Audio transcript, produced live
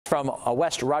from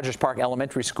West Rogers Park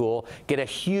Elementary School get a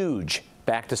huge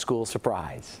back-to-school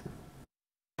surprise.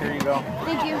 Here you go.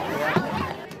 Thank you.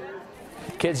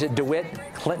 Kids at DeWitt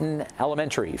Clinton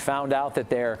Elementary found out that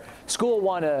their school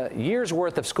won a year's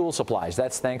worth of school supplies.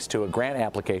 That's thanks to a grant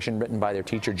application written by their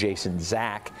teacher, Jason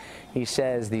Zach. He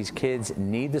says these kids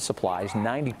need the supplies.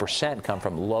 90% come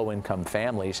from low-income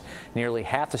families. Nearly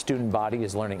half the student body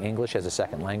is learning English as a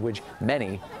second language.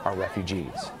 Many are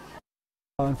refugees.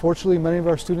 Unfortunately, many of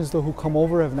our students, though, who come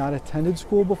over have not attended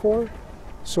school before,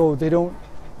 so they don't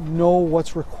know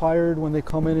what's required when they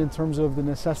come in terms of the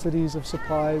necessities of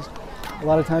supplies. A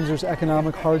lot of times there's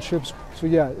economic hardships. So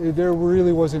yeah, there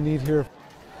really was a need here.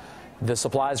 The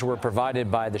supplies were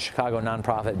provided by the Chicago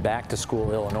nonprofit Back to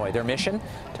School Illinois. Their mission,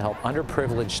 to help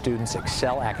underprivileged students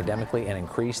excel academically and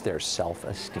increase their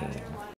self-esteem.